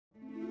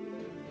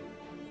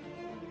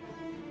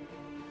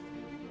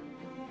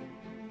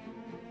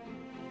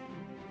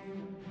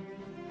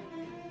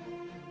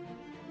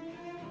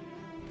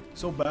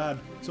So bad.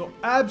 So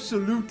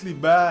absolutely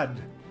bad.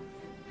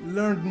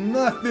 Learned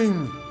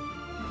nothing.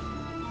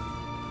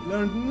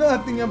 Learned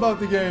nothing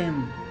about the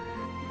game.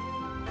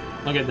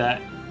 Look at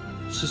that.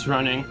 It's just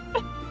running.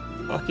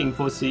 Fucking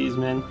pussies,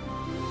 man.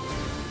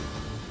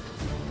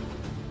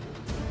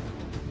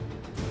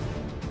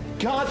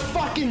 God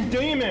fucking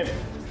damn it!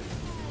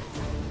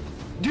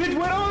 Dude,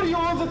 where are you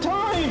all the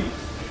time?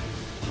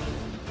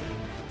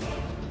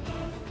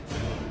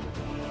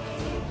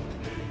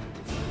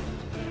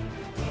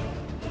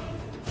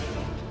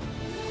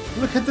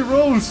 Look at the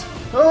rolls.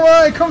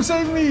 Alright, come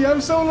save me. I'm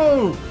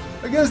solo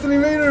against an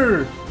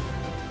invader.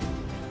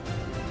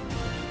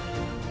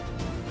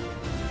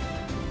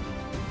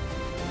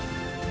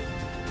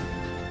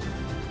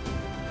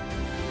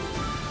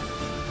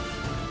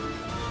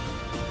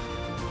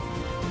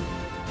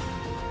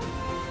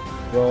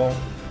 Bro,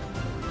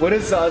 what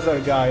is the other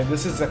guy?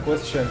 This is the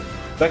question.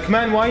 Like,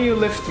 man, why you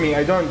lift me?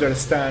 I don't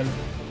understand.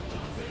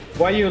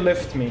 Why you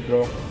lift me,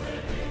 bro?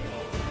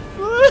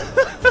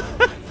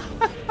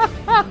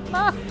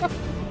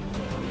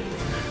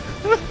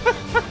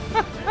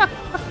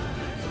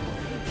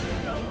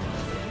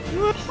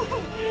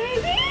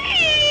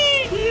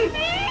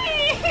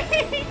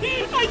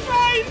 I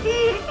tried!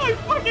 I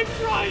fucking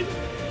tried!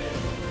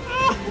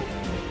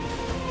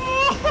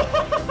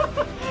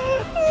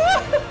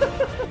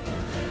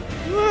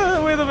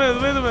 Wait a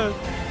minute.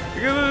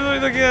 You're gonna do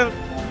it again.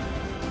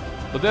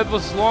 But that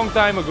was a long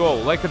time ago,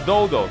 like a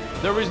dodo.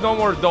 There is no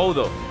more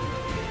dodo.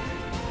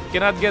 You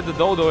cannot get the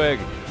dodo egg.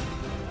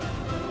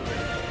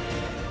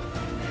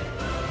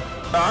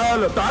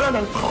 تعال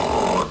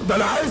ده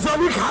انا عايز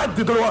اوريك حد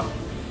دلوقتي.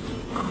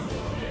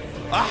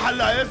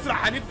 احلى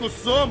هيسرح حنيفكوا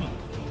السم.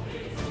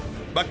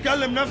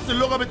 بتكلم نفس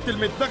اللغه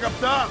بالتلمتكه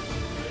بتاعك.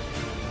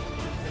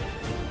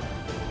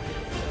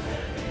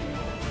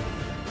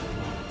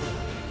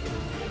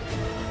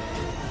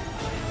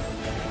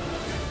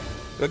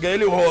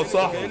 جايلي وهو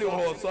صح.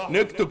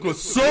 نكتك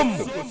السم.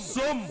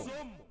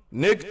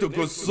 نكتك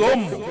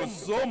السم.